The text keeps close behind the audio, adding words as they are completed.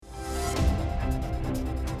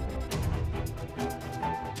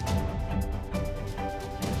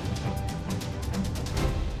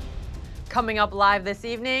Coming up live this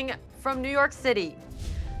evening from New York City,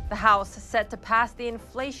 the House set to pass the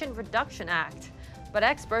Inflation Reduction Act, but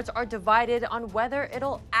experts are divided on whether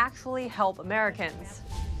it'll actually help Americans.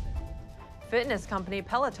 Fitness company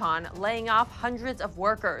Peloton laying off hundreds of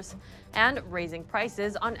workers and raising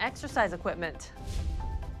prices on exercise equipment.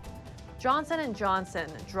 Johnson & Johnson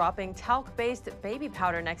dropping talc-based baby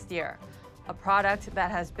powder next year, a product that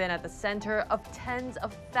has been at the center of tens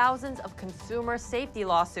of thousands of consumer safety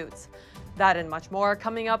lawsuits. That and much more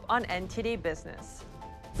coming up on NTD Business.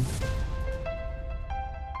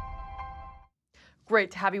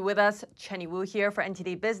 Great to have you with us. Chenny Wu here for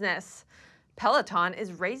NTD Business. Peloton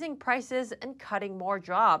is raising prices and cutting more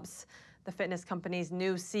jobs. The fitness company's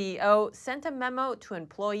new CEO sent a memo to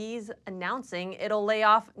employees announcing it'll lay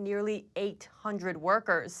off nearly 800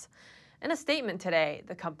 workers. In a statement today,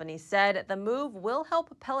 the company said the move will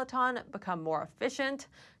help Peloton become more efficient,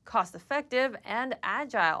 cost-effective, and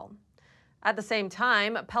agile. At the same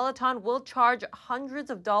time, Peloton will charge hundreds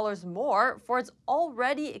of dollars more for its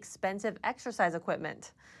already expensive exercise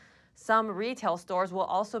equipment. Some retail stores will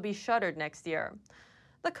also be shuttered next year.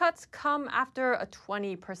 The cuts come after a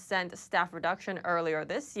 20% staff reduction earlier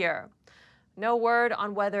this year. No word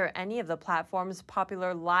on whether any of the platform's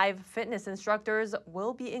popular live fitness instructors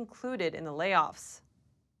will be included in the layoffs.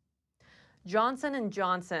 Johnson &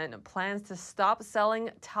 Johnson plans to stop selling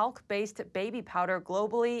talc-based baby powder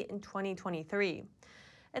globally in 2023.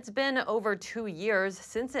 It's been over 2 years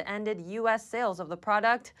since it ended U.S. sales of the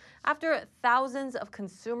product after thousands of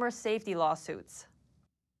consumer safety lawsuits.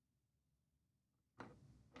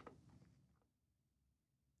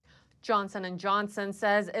 Johnson & Johnson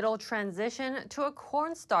says it'll transition to a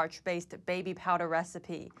cornstarch-based baby powder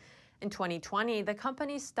recipe. In 2020, the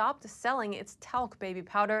company stopped selling its talc baby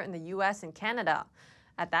powder in the U.S. and Canada.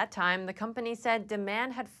 At that time, the company said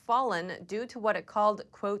demand had fallen due to what it called,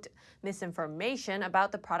 quote, misinformation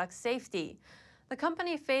about the product's safety. The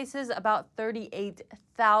company faces about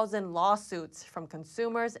 38,000 lawsuits from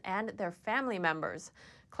consumers and their family members,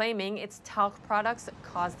 claiming its talc products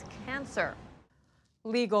caused cancer.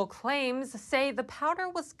 Legal claims say the powder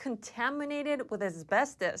was contaminated with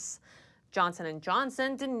asbestos. Johnson &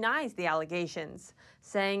 Johnson denies the allegations,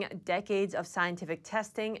 saying decades of scientific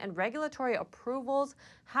testing and regulatory approvals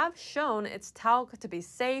have shown its talc to be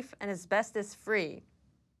safe and asbestos-free.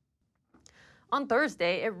 On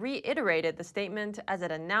Thursday, it reiterated the statement as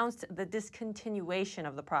it announced the discontinuation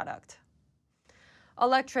of the product.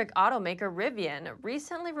 Electric automaker Rivian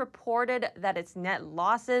recently reported that its net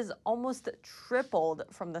losses almost tripled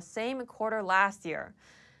from the same quarter last year.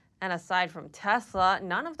 And aside from Tesla,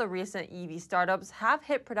 none of the recent EV startups have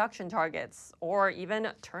hit production targets or even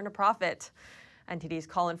turned a profit. NTD's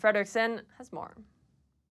Colin Fredrickson has more.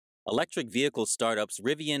 Electric vehicle startups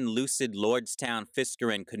Rivian, Lucid, Lordstown,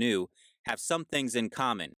 Fisker, and Canoo have some things in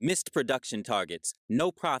common: missed production targets,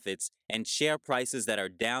 no profits, and share prices that are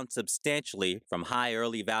down substantially from high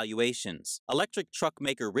early valuations. Electric truck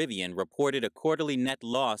maker Rivian reported a quarterly net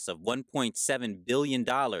loss of $1.7 billion,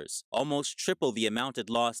 almost triple the amount it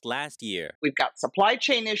lost last year. We've got supply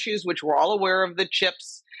chain issues, which we're all aware of the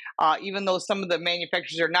chips, even though some of the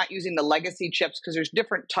manufacturers are not using the legacy chips because there's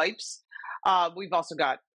different types. We've also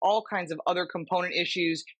got all kinds of other component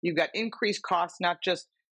issues. You've got increased costs, not just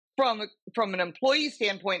from an employee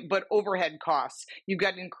standpoint, but overhead costs. You've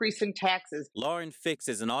got an increase in taxes. Lauren Fix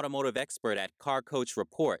is an automotive expert at Car Coach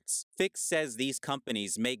Reports. Fix says these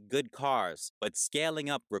companies make good cars, but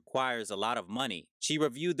scaling up requires a lot of money. She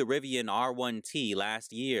reviewed the Rivian R1T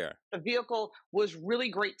last year. The vehicle was really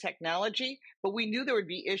great technology, but we knew there would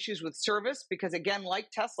be issues with service because, again,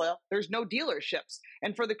 like Tesla, there's no dealerships.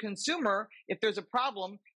 And for the consumer, if there's a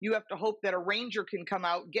problem, you have to hope that a ranger can come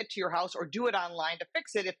out, get to your house, or do it online to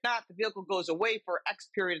fix it. If not, the vehicle goes away for X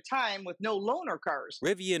period of time with no loaner cars.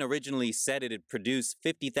 Rivian originally said it'd produce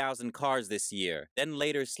 50,000 cars this year, then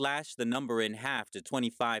later slashed the number in half to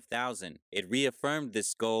 25,000. It reaffirmed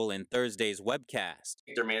this goal in Thursday's webcast.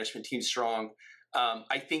 Their management team's strong.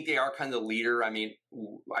 I think they are kind of the leader. I mean,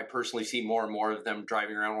 I personally see more and more of them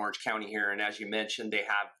driving around Orange County here. And as you mentioned,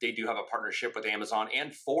 they do have a partnership with Amazon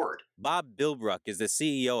and Ford. Bob Bilbrook is the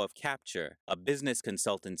CEO of Capture, a business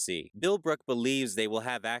consultancy. Bilbrook believes they will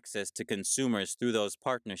have access to consumers through those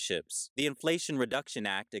partnerships. The Inflation Reduction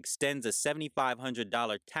Act extends a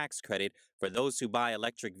 $7,500 tax credit for those who buy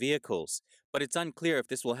electric vehicles, but it's unclear if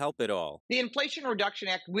this will help at all. The Inflation Reduction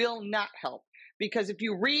Act will not help. Because if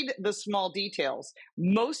you read the small details,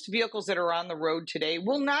 most vehicles that are on the road today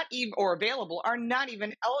will not even, or available, are not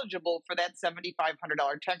even eligible for that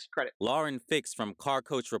 $7,500 tax credit. Lauren Fix from Car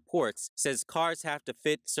Coach Reports says cars have to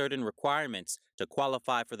fit certain requirements to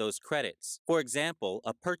qualify for those credits. For example,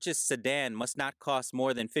 a purchased sedan must not cost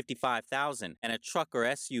more than $55,000, and a truck or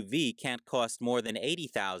SUV can't cost more than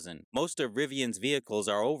 $80,000. Most of Rivian's vehicles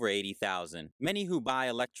are over $80,000. Many who buy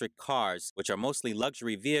electric cars, which are mostly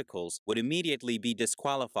luxury vehicles, would immediately be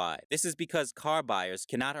disqualified. This is because car buyers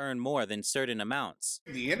cannot earn more than certain amounts.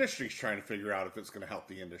 The industry's trying to figure out if it's going to help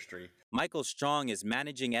the industry. Michael Strong is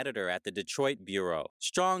managing editor at the Detroit Bureau.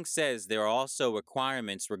 Strong says there are also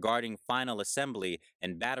requirements regarding final assembly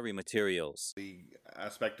and battery materials. The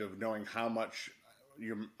aspect of knowing how much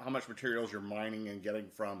materials you're mining and getting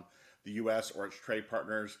from the U.S. or its trade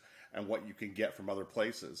partners and what you can get from other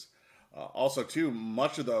places. Also, too,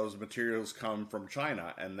 much of those materials come from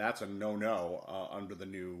China, and that's a no-no under the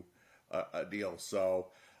new deal. So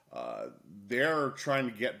they're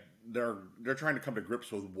trying to come to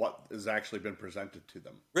grips with what has actually been presented to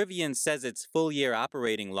them. Rivian says its full-year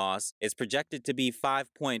operating loss is projected to be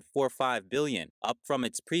 $5.45 billion, up from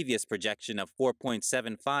its previous projection of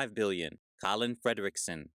 $4.75 billion. Colin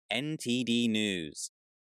Fredrickson, NTD News.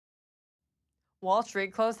 Wall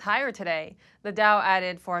Street closed higher today. The Dow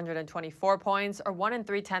added 424 points, or 1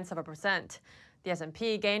 3/10%. The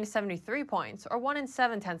S&P gained 73 points, or 1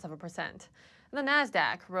 7/10%. The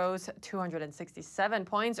Nasdaq rose 267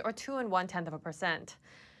 points, or 2 1/10%.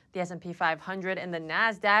 The S&P 500 and the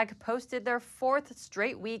Nasdaq posted their fourth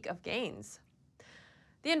straight week of gains.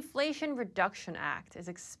 The Inflation Reduction Act is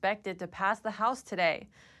expected to pass the House today.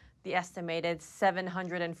 The estimated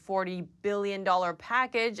 $740 billion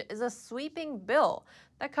package is a sweeping bill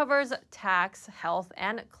that covers tax, health,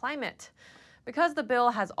 and climate. Because the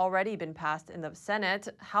bill has already been passed in the Senate,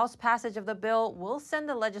 House passage of the bill will send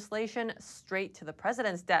the legislation straight to the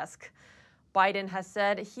president's desk. Biden has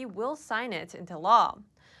said he will sign it into law.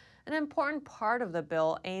 An important part of the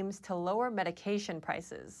bill aims to lower medication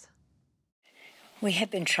prices. We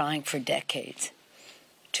have been trying for decades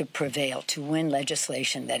to prevail, to win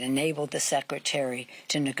legislation that enabled the Secretary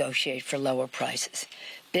to negotiate for lower prices.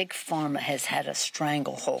 Big Pharma has had a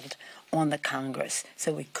stranglehold on the Congress,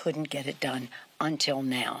 so we couldn't get it done until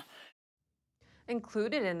now.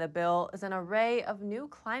 Included in the bill is an array of new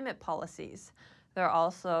climate policies. There are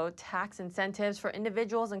also tax incentives for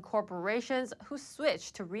individuals and corporations who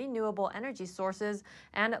switch to renewable energy sources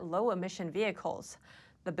and low-emission vehicles.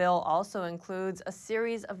 The bill also includes a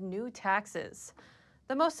series of new taxes.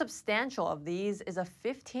 The most substantial of these is a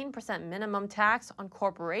 15% minimum tax on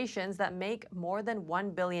corporations that make more than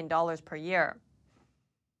 $1 billion per year.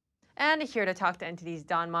 And here to talk to NTD's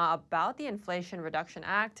Don Ma about the Inflation Reduction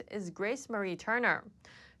Act is Grace Marie Turner.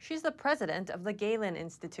 She's the president of the Galen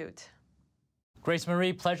Institute. Grace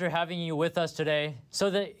Marie, pleasure having you with us today. So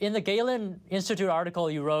in the Galen Institute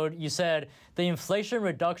article you wrote, you said the Inflation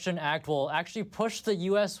Reduction Act will actually push the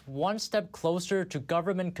U.S. one step closer to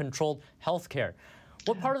government-controlled health care.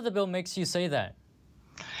 What part of the bill makes you say that?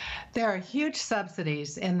 There are huge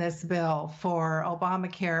subsidies in this bill for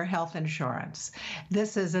Obamacare health insurance.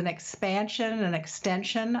 This is an expansion, an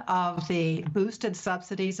extension of the boosted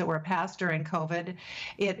subsidies that were passed during COVID.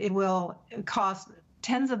 It will cost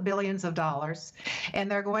tens of billions of dollars, and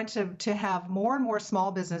they're going to have more and more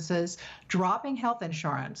small businesses dropping health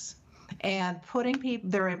insurance and putting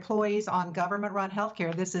their employees on government-run health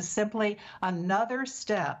care. This is simply another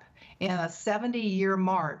step in a 70-year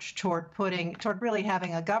march toward really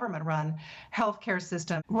having a government-run healthcare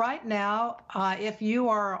system. Right now, if you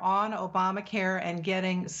are on Obamacare and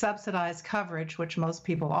getting subsidized coverage, which most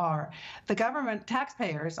people are, the government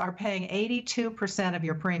taxpayers are paying 82% of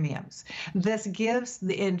your premiums. This gives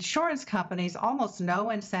the insurance companies almost no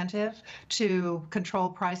incentive to control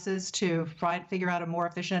prices, to figure out a more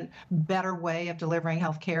efficient, better way of delivering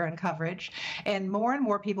healthcare and coverage. And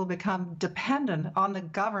more people become dependent on the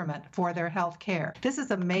government for their health care. This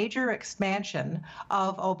is a major expansion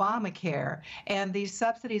of Obamacare, and these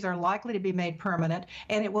subsidies are likely to be made permanent,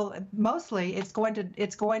 and it will it's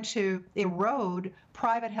going to erode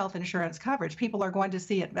private health insurance coverage. People are going to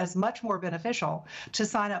see it as much more beneficial to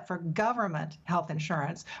sign up for government health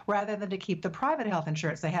insurance rather than to keep the private health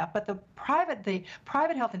insurance they have. But the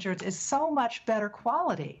private health insurance is so much better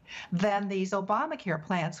quality than these Obamacare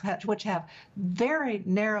plans, which have very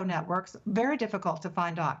narrow networks, very difficult to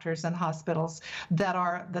find doctors and hospitals that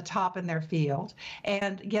are the top in their field.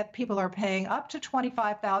 And yet people are paying up to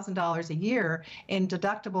 $25,000 a year in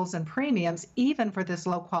deductibles and premiums, even for this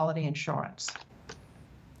low quality insurance.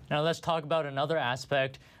 Now let's talk about another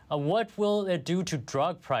aspect. What will it do to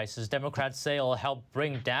drug prices? Democrats say it'll help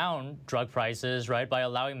bring down drug prices, right, by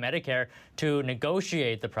allowing Medicare to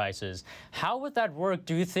negotiate the prices. How would that work?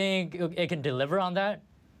 Do you think it can deliver on that?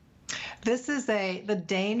 This is the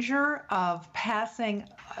danger of passing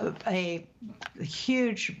a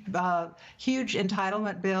huge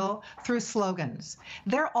entitlement bill through slogans.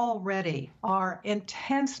 There already are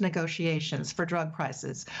intense negotiations for drug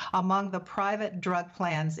prices among the private drug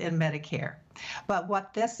plans in Medicare. But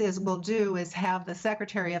what this will do is have the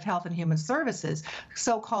Secretary of Health and Human Services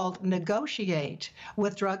so-called negotiate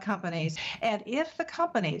with drug companies. And if the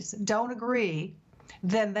companies don't agree,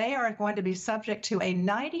 then they are going to be subject to a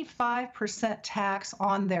 95% tax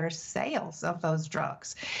on their sales of those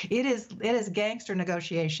drugs. It is gangster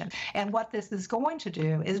negotiation. And what this is going to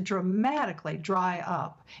do is dramatically dry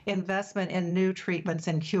up investment in new treatments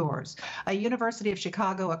and cures. A University of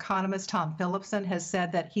Chicago economist, Tom Phillipson, has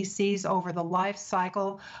said that he sees over the life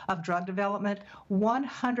cycle of drug development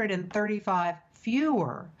 135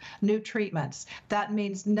 fewer new treatments. That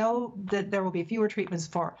means that there will be fewer treatments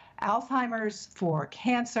for Alzheimer's, for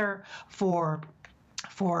cancer, for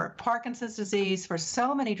Parkinson's disease, for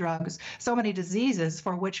so many drugs, so many diseases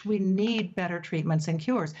for which we need better treatments and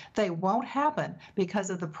cures. They won't happen because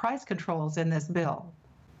of the price controls in this bill.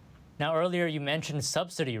 Now, earlier you mentioned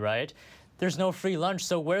subsidy, right? There's no free lunch,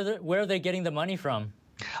 so where are they getting the money from?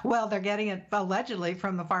 Well, they're getting it allegedly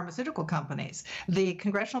from the pharmaceutical companies. The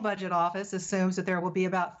Congressional Budget Office assumes that there will be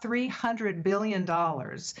about $300 billion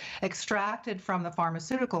extracted from the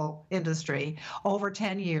pharmaceutical industry over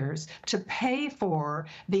 10 years to pay for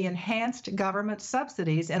the enhanced government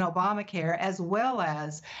subsidies in Obamacare, as well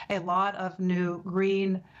as a lot of new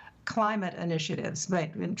green climate initiatives,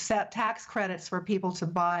 but set tax credits for people to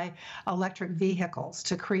buy electric vehicles,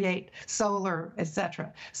 to create solar,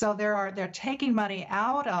 etc. So they're taking money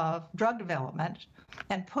out of drug development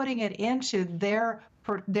and putting it into their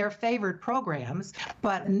favored programs,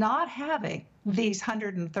 but not having these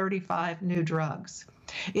 135 new drugs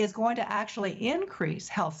is going to actually increase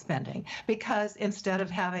health spending, because instead of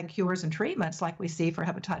having cures and treatments like we see for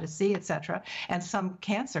hepatitis C, et cetera, and some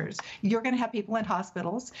cancers, you're going to have people in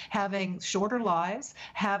hospitals having shorter lives,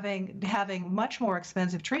 having much more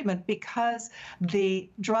expensive treatment because the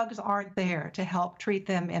drugs aren't there to help treat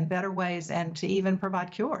them in better ways and to even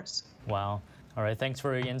provide cures. Wow. All right. Thanks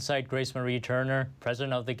for your insight, Grace Marie Turner,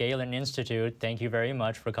 president of the Galen Institute. Thank you very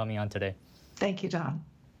much for coming on today. Thank you, Don.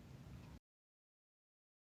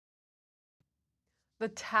 The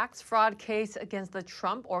tax fraud case against the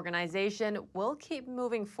Trump Organization will keep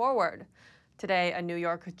moving forward. Today, a New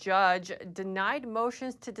York judge denied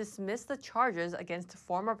motions to dismiss the charges against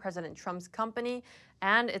former President Trump's company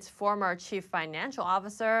and its former chief financial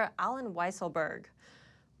officer, Allen Weisselberg.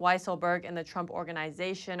 Weisselberg and the Trump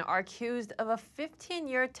Organization are accused of a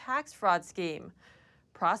 15-year tax fraud scheme.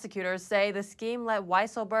 Prosecutors say the scheme let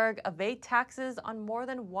Weisselberg evade taxes on more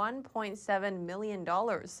than $1.7 million.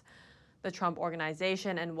 The Trump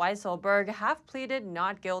Organization and Weisselberg have pleaded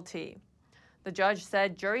not guilty. The judge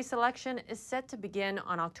said jury selection is set to begin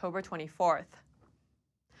on October 24th.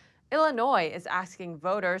 Illinois is asking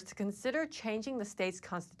voters to consider changing the state's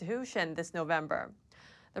constitution this November.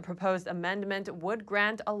 The proposed amendment would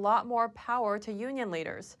grant a lot more power to union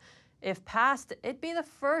leaders. If passed, it'd be the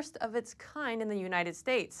first of its kind in the United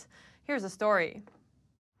States. Here's a story.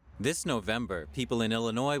 This November, people in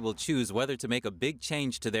Illinois will choose whether to make a big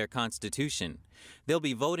change to their constitution. They'll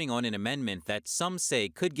be voting on an amendment that some say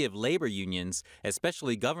could give labor unions,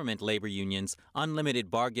 especially government labor unions,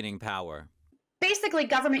 unlimited bargaining power. Basically,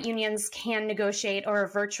 government unions can negotiate over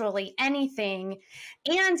virtually anything,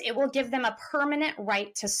 and it will give them a permanent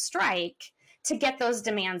right to strike to get those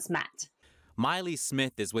demands met. Miley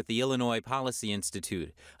Smith is with the Illinois Policy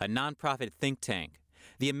Institute, a nonprofit think tank.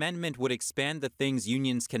 The amendment would expand the things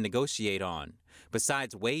unions can negotiate on.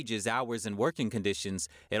 Besides wages, hours, and working conditions,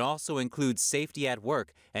 it also includes safety at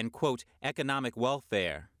work and, quote, economic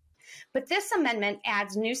welfare. But this amendment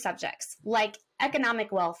adds new subjects like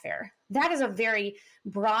economic welfare. That is a very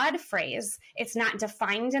broad phrase. It's not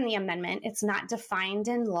defined in the amendment. It's not defined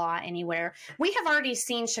in law anywhere. We have already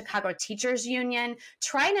seen Chicago Teachers Union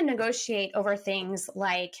try to negotiate over things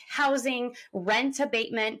like housing, rent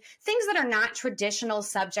abatement, things that are not traditional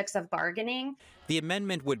subjects of bargaining. The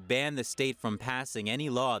amendment would ban the state from passing any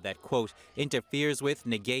law that, quote, interferes with,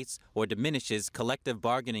 negates, or diminishes collective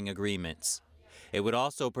bargaining agreements. It would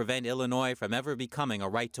also prevent Illinois from ever becoming a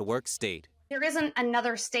right-to-work state. There isn't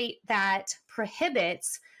another state that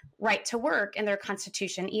prohibits right to work in their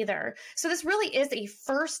constitution either. So this really is a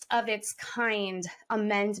first of its kind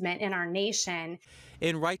amendment in our nation.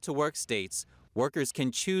 In right-to-work states, workers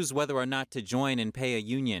can choose whether or not to join and pay a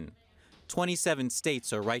union. 27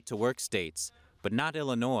 states are right-to-work states, but not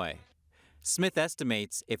Illinois. Smith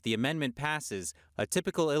estimates if the amendment passes, a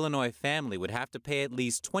typical Illinois family would have to pay at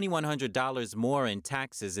least $2,100 more in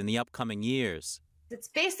taxes in the upcoming years. It's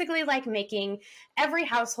basically like making every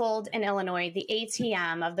household in Illinois the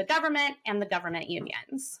ATM of the government and the government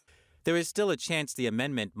unions. There is still a chance the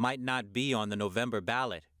amendment might not be on the November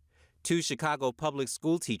ballot. 2 Chicago public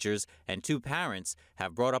school teachers and 2 parents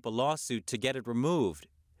have brought up a lawsuit to get it removed.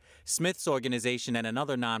 Smith's organization and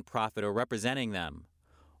another nonprofit are representing them.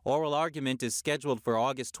 Oral argument is scheduled for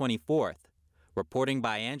August 24th. Reporting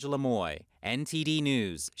by Angela Moy, NTD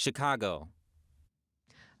News, Chicago.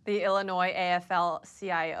 The Illinois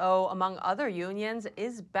AFL-CIO, among other unions,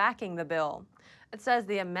 is backing the bill. It says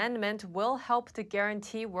the amendment will help to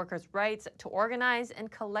guarantee workers' rights to organize and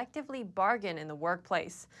collectively bargain in the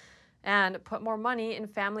workplace, and put more money in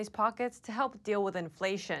families' pockets to help deal with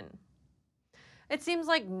inflation. It seems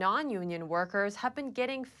like non-union workers have been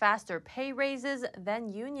getting faster pay raises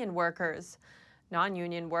than union workers.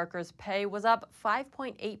 Non-union workers' pay was up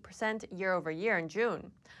 5.8% year over year in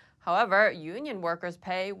June. However, union workers'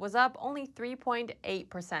 pay was up only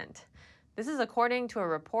 3.8%. This is according to a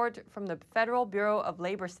report from the Federal Bureau of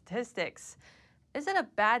Labor Statistics. Is it a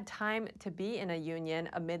bad time to be in a union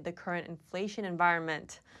amid the current inflation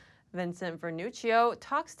environment? Vincent Vernuccio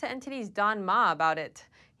talks to NTD's Don Ma about it.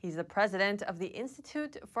 He's the president of the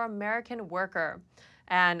Institute for American Worker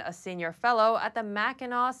and a senior fellow at the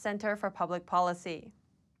Mackinac Center for Public Policy.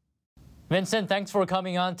 Vincent, thanks for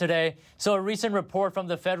coming on today. So a recent report from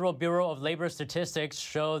the Federal Bureau of Labor Statistics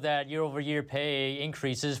show that year-over-year pay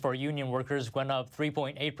increases for union workers went up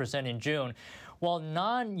 3.8% in June, while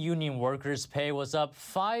non-union workers' pay was up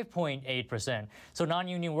 5.8%. So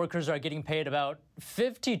non-union workers are getting paid about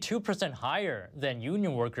 52% higher than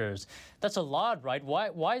union workers. That's a lot, right?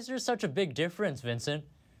 Why is there such a big difference, Vincent?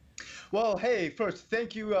 Well, hey, first,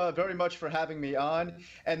 thank you very much for having me on.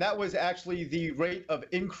 And that was actually the rate of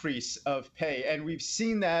increase of pay. And we've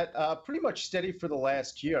seen that pretty much steady for the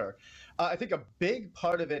last year. I think a big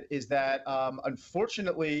part of it is that,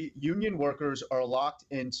 unfortunately, union workers are locked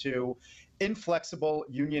into inflexible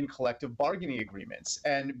union collective bargaining agreements.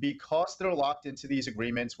 And because they're locked into these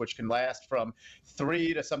agreements, which can last from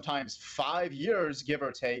 3 to sometimes 5 years, give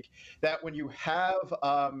or take, that when you have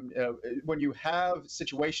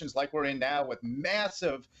situations like we're in now with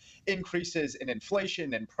massive increases in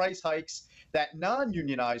inflation and price hikes, that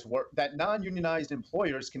non-unionized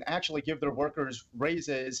employers can actually give their workers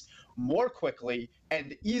raises more quickly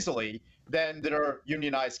and easily than their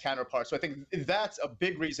unionized counterparts. So I think that's a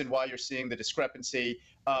big reason why you're seeing the discrepancy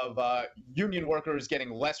of union workers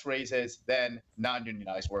getting less raises than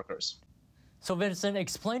non-unionized workers. So Vincent,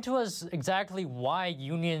 explain to us exactly why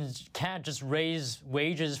unions can't just raise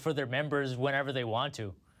wages for their members whenever they want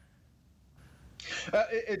to.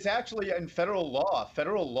 It's actually in federal law.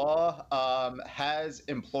 Federal law has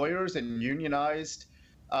employers and unionized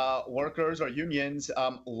workers or unions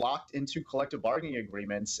locked into collective bargaining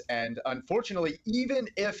agreements. And unfortunately, even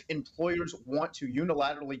if employers want to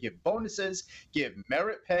unilaterally give bonuses, give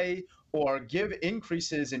merit pay, or give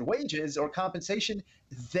increases in wages or compensation,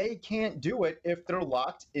 they can't do it if they're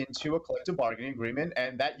locked into a collective bargaining agreement,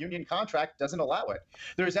 and that union contract doesn't allow it.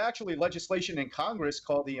 There's actually legislation in Congress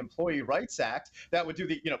called the Employee Rights Act that would do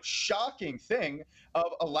the shocking thing of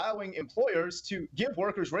allowing employers to give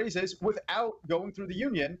workers raises without going through the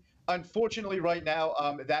union. Unfortunately, right now,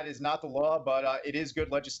 that is not the law, but it is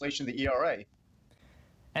good legislation, the ERA.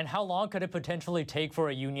 And how long could it potentially take for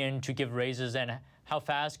a union to give raises, and how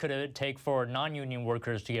fast could it take for non-union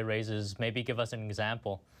workers to get raises? Maybe give us an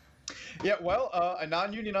example. Yeah, well, a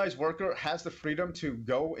non-unionized worker has the freedom to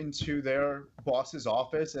go into their boss's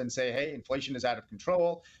office and say, hey, inflation is out of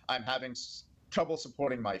control. I'm having trouble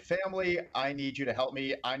supporting my family. I need you to help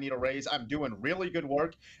me. I need a raise. I'm doing really good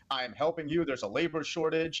work. I'm helping you. There's a labor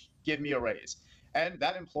shortage. Give me a raise. And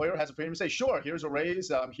that employer has a freedom to say, sure, here's a raise,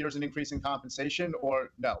 here's an increase in compensation,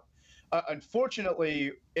 or no.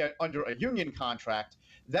 Unfortunately, under a union contract,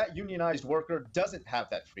 that unionized worker doesn't have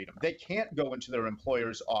that freedom. They can't go into their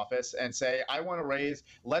employer's office and say, I want a raise.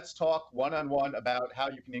 Let's talk one-on-one about how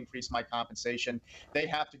you can increase my compensation. They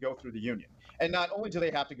have to go through the union. And not only do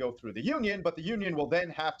they have to go through the union, but the union will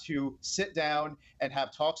then have to sit down and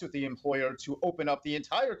have talks with the employer to open up the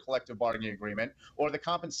entire collective bargaining agreement or the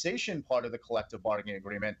compensation part of the collective bargaining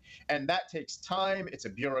agreement. And that takes time. It's a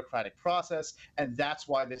bureaucratic process. And that's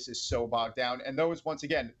why this is so bogged down. And those, once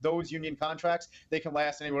again, those union contracts, they can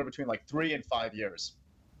last anywhere between like 3 and 5 years.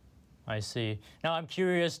 I see. Now, I'm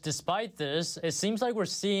curious, despite this, it seems like we're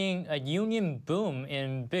seeing a union boom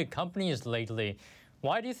in big companies lately.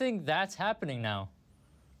 Why do you think that's happening now?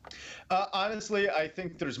 Honestly, I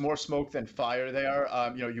think there's more smoke than fire there.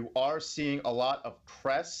 You are seeing a lot of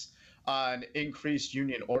press on increased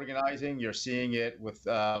union organizing. You're seeing it with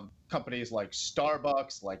companies like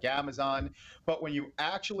Starbucks, like Amazon. But when you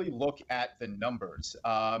actually look at the numbers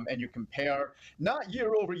and you compare, not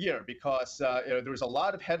year over year, because there was a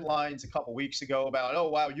lot of headlines a couple weeks ago about, oh,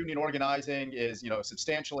 wow, union organizing is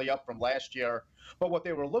substantially up from last year. But what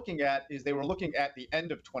they were looking at is they were looking at the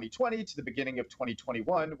end of 2020 to the beginning of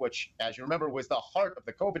 2021, which, as you remember, was the heart of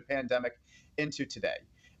the COVID pandemic into today.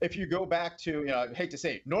 If you go back to, I hate to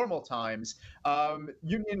say it, normal times,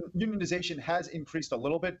 unionization has increased a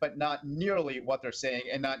little bit, but not nearly what they're saying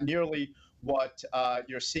and not nearly what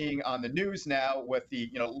you're seeing on the news now with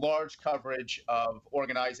the large coverage of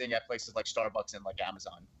organizing at places like Starbucks and like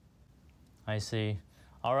Amazon. I see.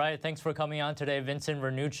 All right, thanks for coming on today, Vincent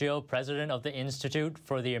Vernuccio, president of the Institute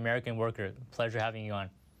for the American Worker. Pleasure having you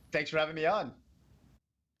on. Thanks for having me on.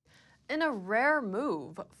 In a rare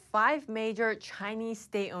move, 5 major Chinese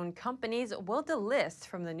state-owned companies will delist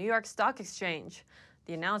from the New York Stock Exchange.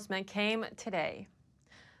 The announcement came today.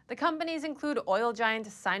 The companies include oil giant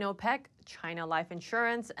Sinopec, China Life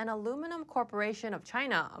Insurance, and Aluminum Corporation of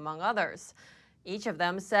China, among others. Each of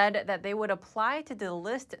them said that they would apply to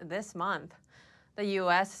delist this month. The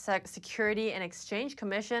U.S. Security and Exchange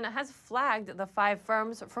Commission has flagged the 5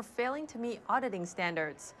 firms for failing to meet auditing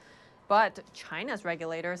standards. But China's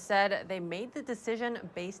regulators said they made the decision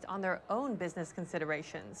based on their own business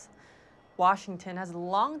considerations. Washington has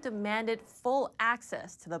long demanded full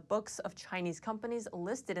access to the books of Chinese companies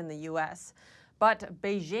listed in the U.S., but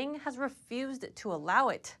Beijing has refused to allow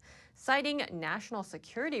it, citing national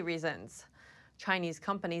security reasons. Chinese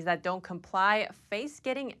companies that don't comply face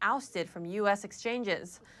getting ousted from U.S.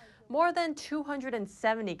 exchanges. More than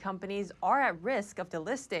 270 companies are at risk of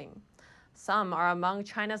delisting. Some are among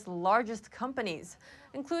China's largest companies,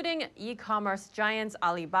 including e-commerce giants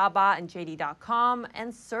Alibaba and JD.com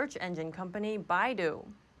and search engine company Baidu.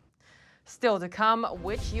 Still to come,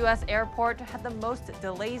 which U.S. airport had the most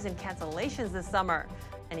delays and cancellations this summer?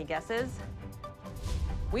 Any guesses?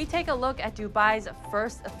 We take a look at Dubai's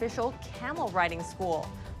first official camel riding school.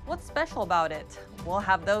 What's special about it? We'll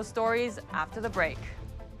have those stories after the break.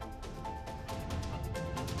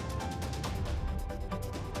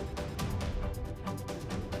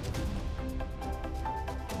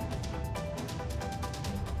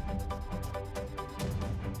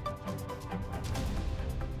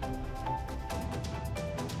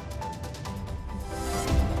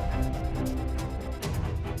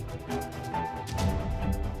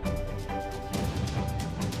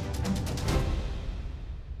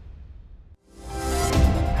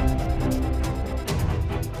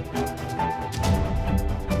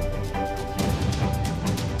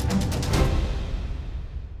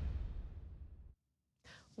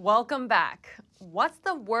 Welcome back. What's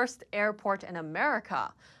the worst airport in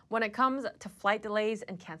America when it comes to flight delays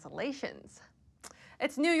and cancellations?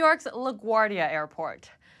 It's New York's LaGuardia Airport.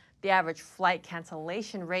 The average flight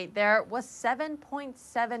cancellation rate there was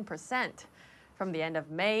 7.7%. From the end of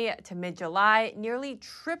May to mid-July, nearly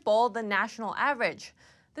triple the national average.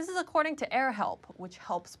 This is according to AirHelp, which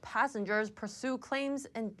helps passengers pursue claims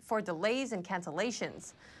for delays and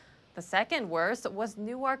cancellations. The second worst was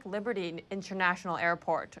Newark Liberty International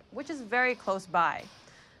Airport, which is very close by.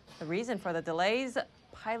 The reason for the delays?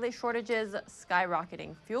 Pilot shortages,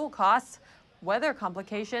 skyrocketing fuel costs, weather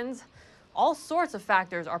complications. All sorts of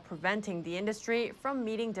factors are preventing the industry from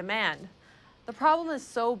meeting demand. The problem is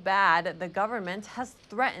so bad, the government has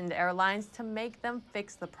threatened airlines to make them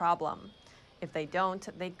fix the problem. If they don't,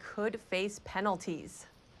 they could face penalties.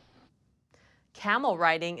 Camel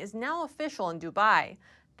riding is now official in Dubai.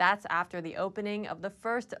 That's after the opening of the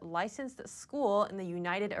first licensed school in the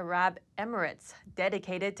United Arab Emirates,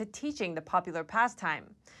 dedicated to teaching the popular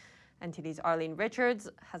pastime. NTD's Arlene Richards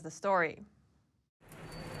has the story.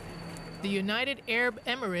 The United Arab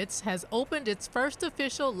Emirates has opened its first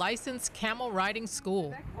official licensed camel riding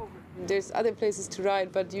school. There's other places to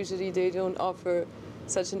ride, but usually they don't offer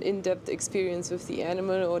such an in-depth experience with the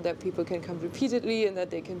animal, or that people can come repeatedly and that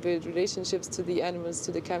they can build relationships to the animals,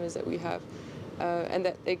 to the camels that we have. And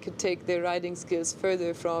that they could take their riding skills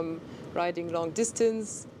further from riding long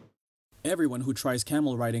distance. Everyone who tries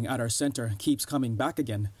camel riding at our center keeps coming back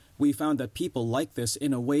again. We found that people like this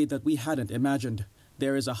in a way that we hadn't imagined.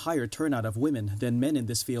 There is a higher turnout of women than men in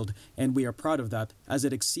this field, and we are proud of that, as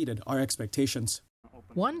it exceeded our expectations.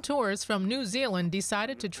 One tourist from New Zealand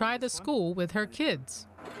decided to try the school with her kids.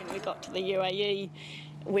 When we got to the UAE,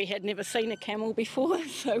 We had never seen a camel before,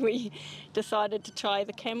 so we decided to try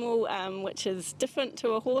the camel, which is different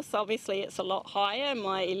to a horse. Obviously, it's a lot higher.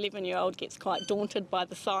 My 11-year-old gets quite daunted by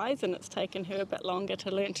the size, and it's taken her a bit longer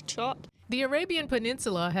to learn to trot. The Arabian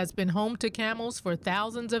Peninsula has been home to camels for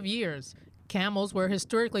thousands of years. Camels were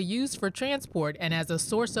historically used for transport and as a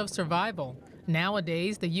source of survival.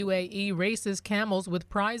 Nowadays, the UAE races camels with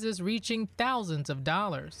prizes reaching thousands of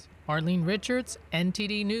dollars. Arlene Richards,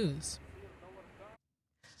 NTD News.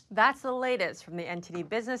 That's the latest from the NTD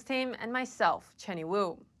business team and myself, Chenny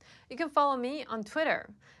Wu. You can follow me on Twitter.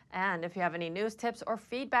 And if you have any news tips or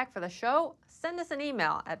feedback for the show, send us an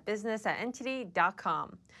email at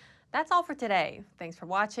business@ntd.com. That's all for today. Thanks for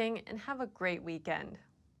watching and have a great weekend.